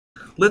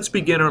Let's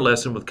begin our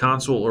lesson with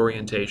console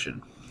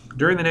orientation.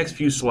 During the next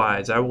few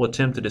slides, I will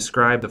attempt to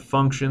describe the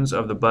functions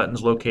of the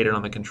buttons located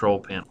on the control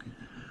panel.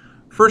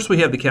 First, we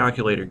have the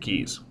calculator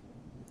keys.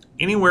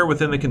 Anywhere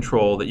within the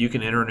control that you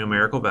can enter a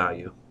numerical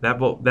value,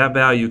 that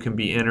value can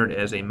be entered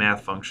as a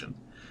math function.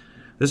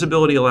 This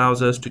ability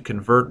allows us to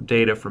convert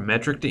data from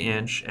metric to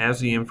inch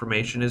as the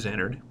information is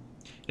entered,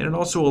 and it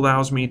also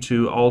allows me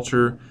to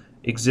alter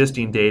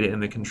existing data in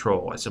the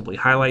control. I simply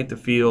highlight the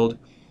field.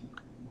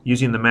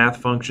 Using the math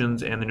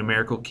functions and the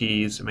numerical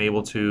keys, I'm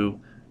able to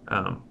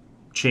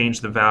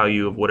change the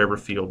value of whatever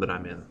field that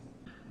I'm in.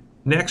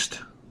 Next,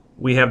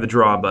 we have the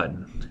draw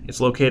button. It's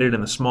located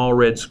in the small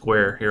red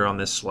square here on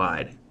this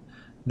slide.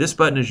 This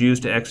button is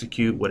used to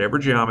execute whatever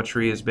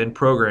geometry has been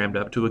programmed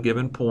up to a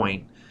given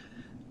point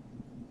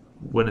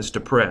when it's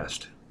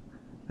depressed.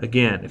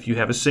 Again, if you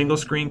have a single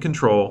screen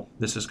control,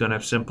 this is going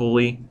to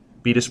simply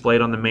be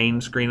displayed on the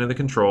main screen of the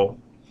control.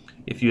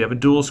 If you have a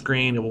dual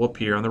screen, it will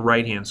appear on the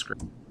right-hand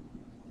screen.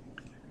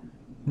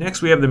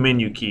 Next, we have the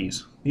menu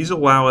keys. These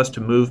allow us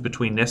to move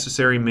between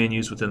necessary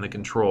menus within the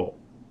control.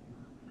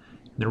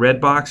 In the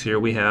red box here,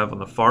 we have on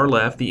the far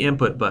left the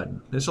input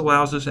button. This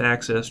allows us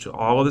access to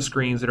all of the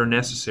screens that are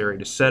necessary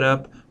to set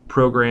up,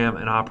 program,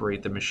 and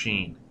operate the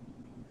machine.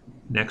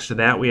 Next to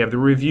that, we have the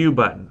review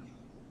button.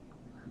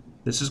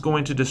 This is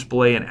going to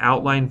display an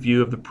outline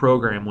view of the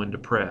program when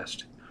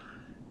depressed.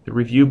 The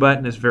review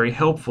button is very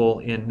helpful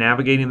in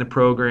navigating the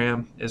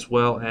program as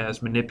well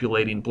as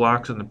manipulating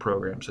blocks in the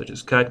program, such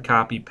as cut,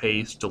 copy,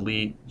 paste,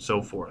 delete, so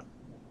forth.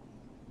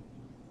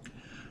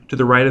 To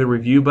the right of the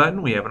review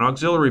button, we have an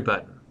auxiliary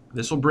button.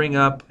 This will bring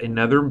up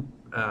another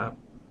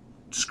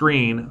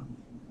screen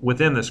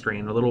within the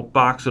screen, a little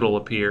box that will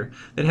appear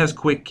that has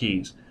quick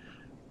keys.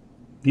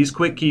 These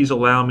quick keys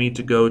allow me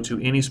to go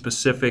to any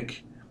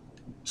specific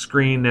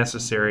screen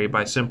necessary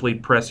by simply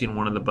pressing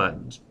one of the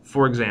buttons.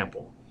 For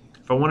example,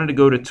 if I wanted to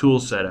go to tool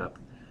setup,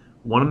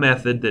 one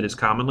method that is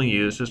commonly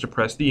used is to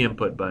press the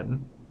input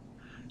button,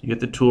 you get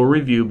the tool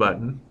review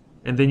button,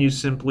 and then you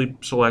simply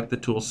select the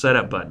tool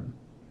setup button.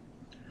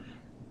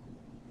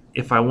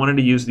 If I wanted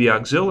to use the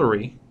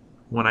auxiliary,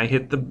 when I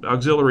hit the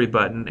auxiliary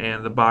button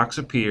and the box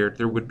appeared,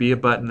 there would be a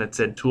button that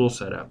said tool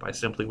setup. I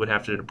simply would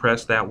have to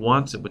press that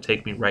once. It would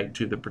take me right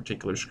to the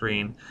particular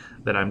screen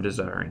that I'm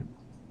desiring.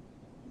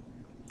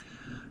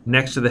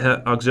 Next to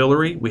the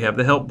auxiliary, we have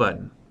the help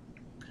button.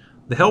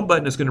 The help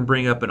button is going to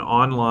bring up an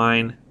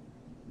on-screen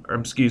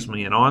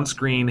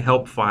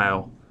help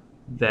file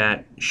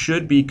that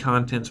should be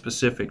content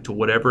specific to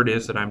whatever it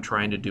is that I'm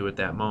trying to do at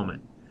that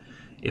moment.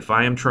 If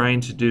I am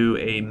trying to do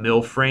a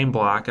mill frame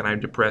block and I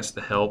depress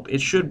the help,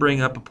 it should bring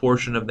up a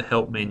portion of the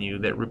help menu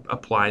that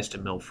applies to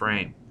mill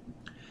frame.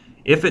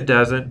 If it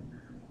doesn't,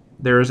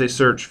 there is a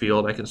search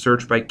field. I can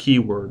search by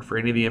keyword for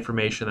any of the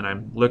information that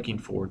I'm looking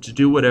for to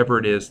do whatever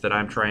it is that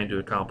I'm trying to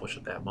accomplish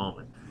at that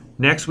moment.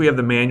 Next, we have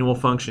the manual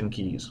function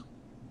keys.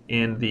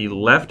 In the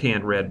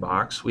left-hand red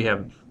box, we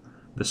have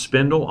the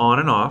spindle on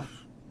and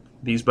off.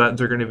 These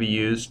buttons are going to be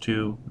used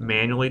to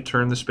manually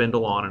turn the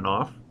spindle on and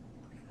off.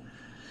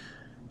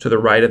 To the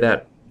right of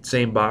that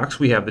same box,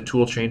 we have the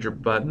tool changer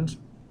buttons.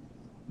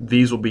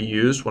 These will be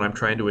used when I'm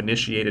trying to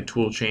initiate a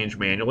tool change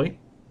manually.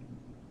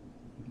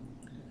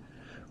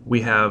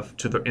 We have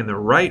in the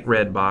right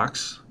red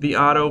box the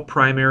auto,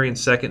 primary, and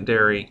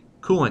secondary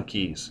coolant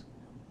keys.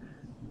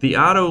 The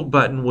auto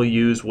button will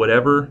use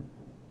whatever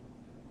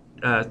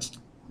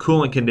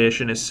coolant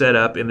condition is set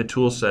up in the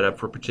tool setup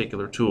for a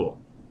particular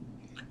tool.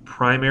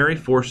 Primary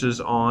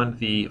forces on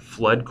the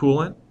flood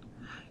coolant,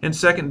 and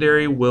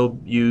secondary will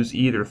use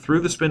either through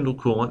the spindle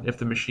coolant if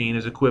the machine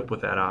is equipped with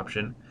that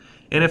option,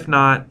 and if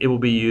not, it will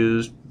be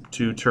used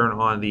to turn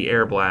on the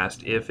air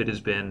blast if it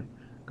has been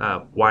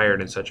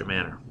wired in such a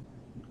manner.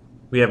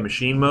 We have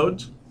machine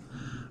modes.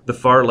 The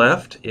far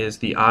left is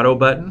the auto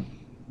button.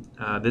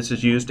 This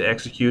is used to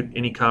execute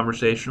any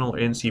conversational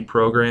NC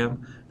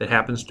program that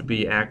happens to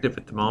be active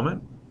at the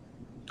moment.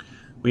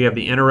 We have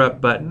the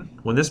interrupt button.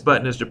 When this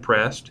button is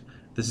depressed,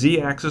 the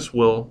Z-axis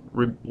will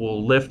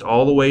lift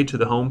all the way to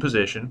the home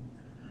position.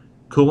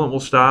 Coolant will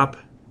stop,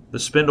 the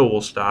spindle will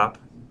stop,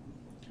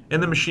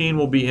 and the machine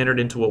will be entered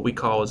into what we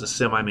call as a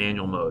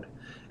semi-manual mode.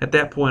 At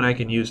that point, I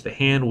can use the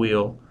hand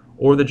wheel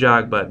or the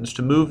jog buttons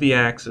to move the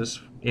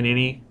axis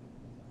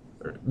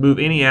move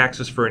any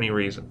axis for any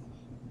reason.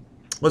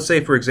 Let's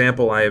say, for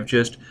example, I have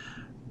just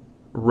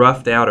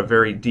roughed out a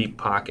very deep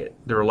pocket.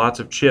 There are lots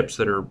of chips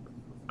that are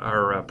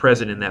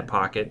present in that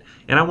pocket,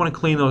 and I want to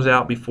clean those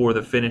out before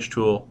the finish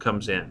tool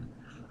comes in.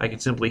 I can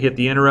simply hit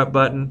the interrupt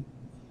button,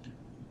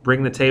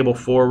 bring the table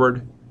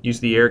forward, use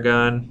the air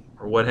gun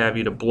or what have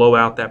you to blow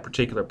out that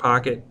particular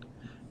pocket.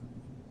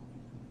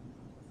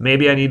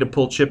 Maybe I need to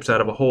pull chips out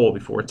of a hole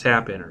before a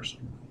tap enters.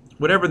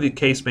 Whatever the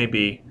case may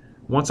be,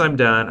 once I'm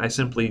done, I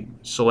simply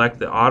select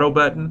the auto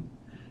button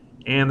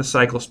and the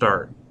cycle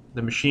start.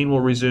 The machine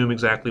will resume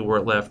exactly where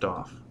it left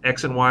off.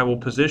 X and Y will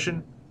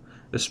position,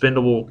 the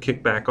spindle will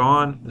kick back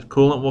on, the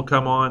coolant will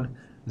come on,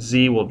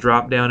 Z will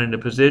drop down into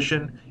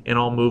position, and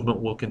all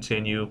movement will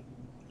continue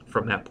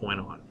from that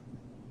point on.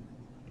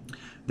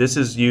 This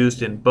is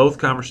used in both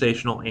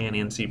conversational and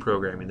NC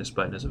programming. This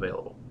button is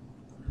available.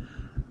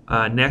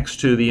 Next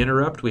to the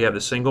interrupt, we have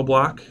the single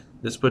block.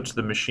 This puts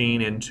the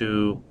machine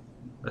into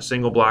a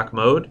single block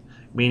mode,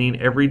 meaning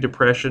every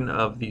depression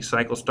of the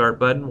cycle start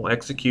button will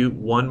execute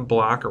one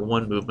block or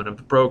one movement of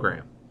the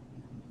program.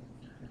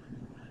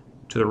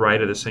 To the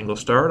right of the single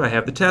start, I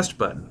have the test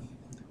button.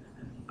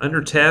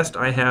 Under test,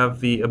 I have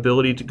the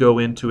ability to go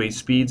into a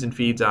speeds and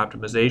feeds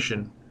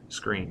optimization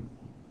screen.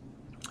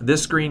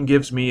 This screen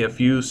gives me a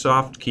few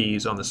soft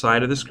keys on the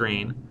side of the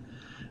screen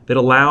that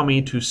allow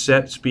me to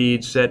set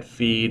speed, set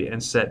feed,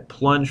 and set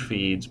plunge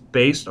feeds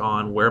based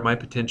on where my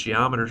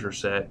potentiometers are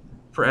set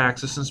for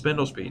axis and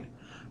spindle speed.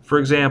 For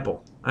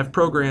example, I've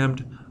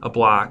programmed a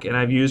block and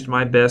I've used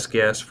my best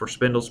guess for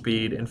spindle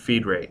speed and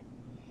feed rate.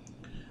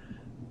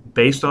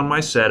 Based on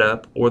my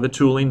setup or the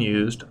tooling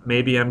used,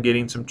 maybe I'm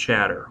getting some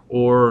chatter,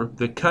 or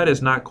the cut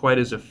is not quite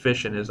as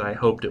efficient as I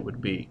hoped it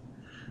would be.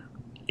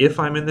 If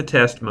I'm in the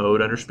test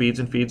mode under speeds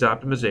and feeds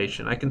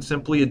optimization, I can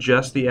simply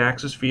adjust the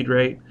axis feed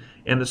rate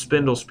and the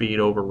spindle speed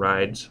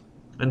overrides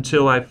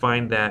until I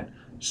find that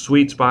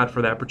sweet spot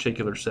for that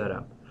particular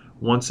setup.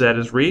 Once that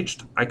is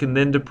reached, I can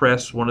then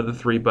depress one of the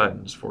three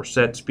buttons for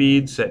set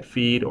speed, set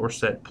feed, or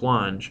set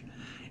plunge,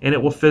 and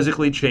it will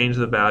physically change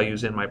the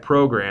values in my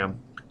program,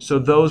 so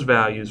those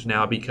values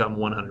now become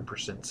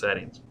 100%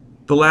 settings.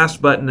 The last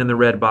button in the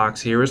red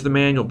box here is the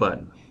manual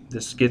button.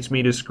 This gets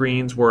me to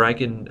screens where I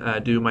can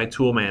do my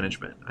tool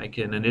management. I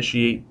can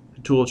initiate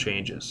tool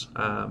changes.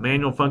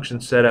 Manual function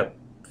setup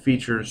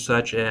features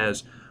such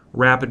as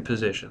rapid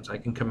positions. I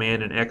can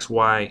command an X,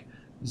 Y,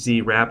 Z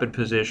rapid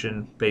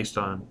position based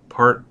on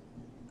part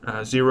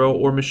 0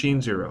 or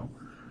machine 0.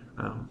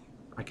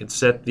 I can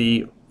set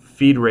the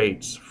feed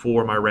rates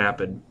for my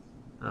rapid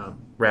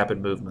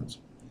movements.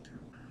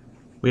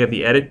 We have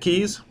the edit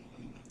keys.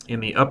 In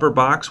the upper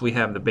box, we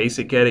have the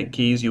basic edit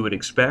keys you would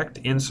expect: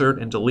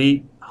 insert and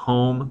delete,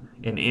 home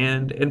and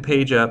end, and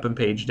page up and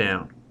page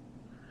down.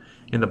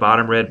 In the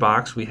bottom red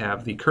box, we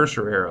have the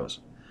cursor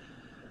arrows: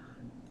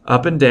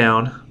 up and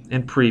down,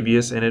 and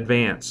previous and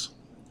advance.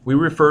 We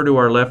refer to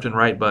our left and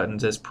right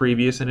buttons as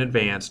previous and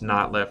advance,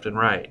 not left and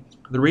right.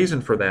 The reason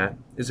for that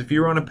is if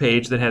you're on a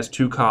page that has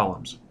two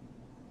columns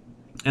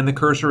and the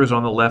cursor is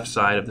on the left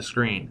side of the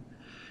screen,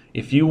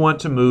 if you want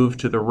to move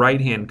to the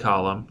right-hand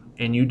column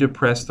and you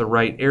depress the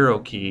right arrow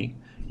key,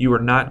 you are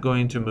not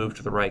going to move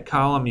to the right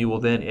column. You will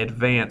then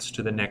advance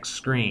to the next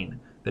screen,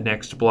 the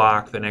next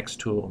block, the next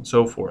tool, and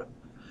so forth.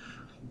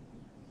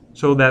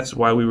 So that's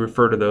why we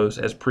refer to those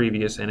as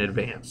previous and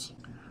advance.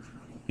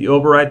 The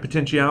override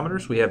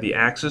potentiometers, we have the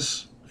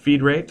axis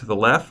feed rate to the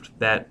left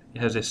that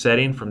has a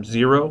setting from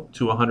 0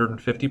 to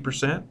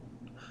 150%.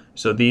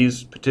 So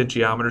these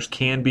potentiometers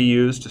can be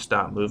used to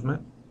stop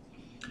movement.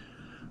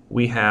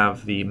 We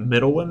have the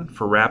middle one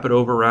for rapid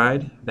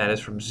override that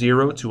is from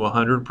 0 to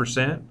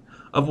 100%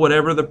 of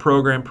whatever the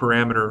program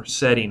parameter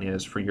setting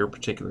is for your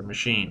particular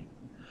machine.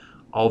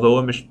 Although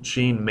a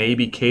machine may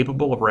be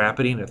capable of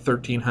rapiding at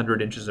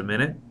 1300 inches a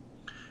minute,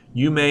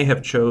 you may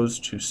have chose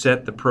to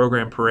set the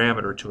program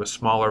parameter to a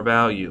smaller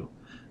value.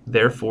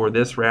 Therefore,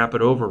 this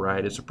rapid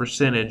override is a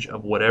percentage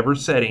of whatever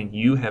setting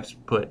you have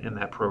put in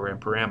that program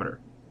parameter.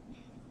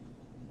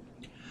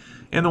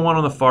 And the one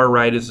on the far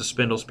right is the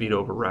spindle speed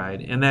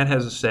override, and that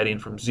has a setting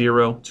from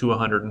 0 to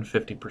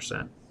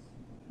 150%.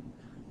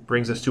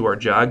 Brings us to our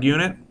jog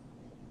unit.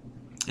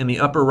 In the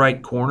upper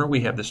right corner,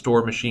 we have the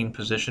Store Machine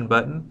Position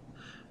button.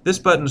 This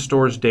button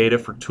stores data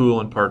for tool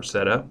and part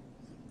setup.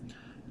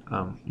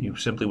 You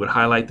simply would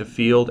highlight the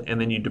field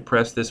and then you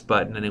depress this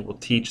button and it will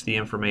teach the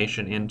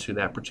information into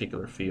that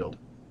particular field.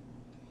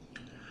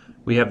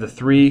 We have the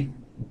three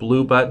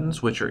blue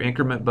buttons, which are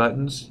increment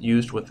buttons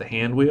used with the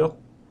hand wheel.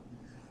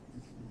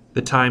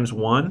 The times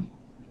 1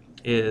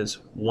 is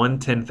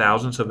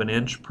 1/10,000th of an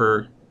inch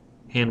per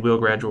hand wheel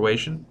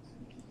graduation.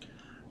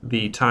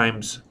 The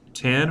times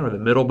 10, or the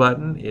middle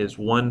button, is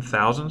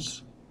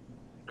 1/1000th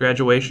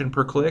graduation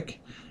per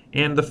click,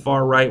 and the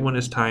far right one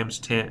is times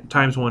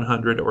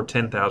 100, or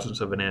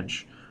 10,000ths of an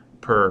inch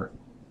per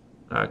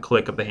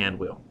click of the hand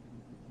wheel.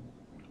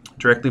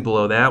 Directly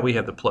below that we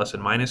have the plus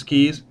and minus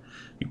keys.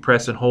 You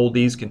press and hold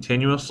these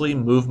continuously.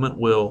 Movement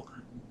will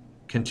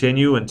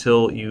continue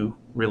until you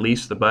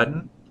release the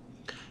button.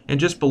 And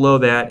just below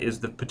that is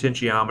the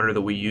potentiometer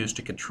that we use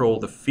to control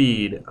the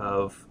feed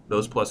of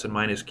those plus and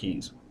minus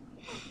keys.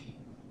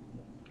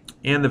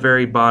 And the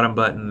very bottom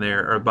button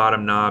there, or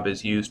bottom knob,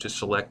 is used to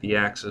select the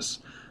axis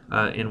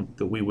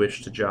that we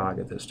wish to jog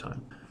at this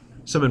time.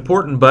 Some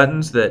important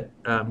buttons that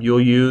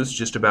you'll use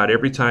just about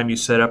every time you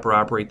set up or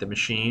operate the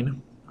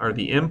machine are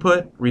the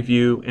input,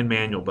 review, and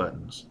manual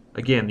buttons.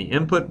 Again, the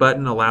input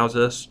button allows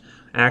us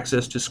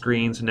access to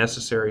screens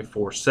necessary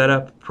for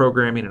setup,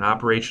 programming, and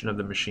operation of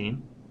the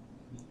machine.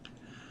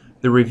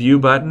 The review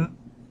button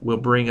will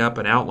bring up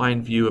an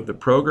outline view of the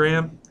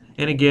program,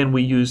 and again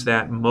we use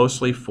that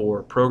mostly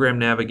for program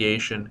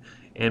navigation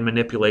and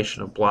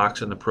manipulation of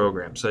blocks in the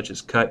program, such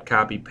as cut,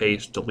 copy,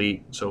 paste,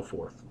 delete, and so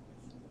forth.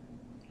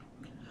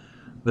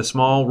 The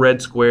small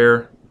red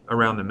square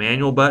around the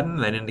manual button.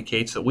 That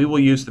indicates that we will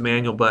use the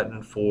manual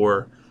button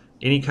for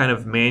any kind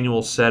of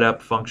manual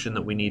setup function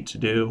that we need to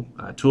do,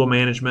 tool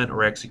management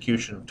or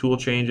execution of tool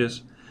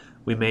changes.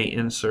 We may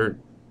insert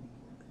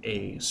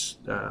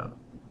adjust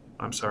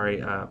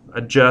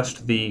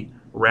the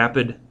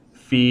rapid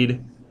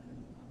feed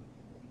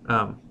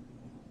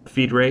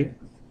rate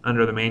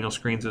under the manual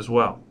screens as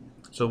well.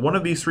 So one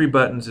of these three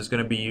buttons is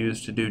going to be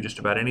used to do just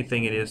about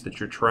anything it is that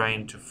you're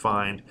trying to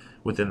find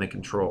within the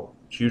control.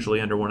 It's usually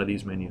under one of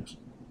these menus.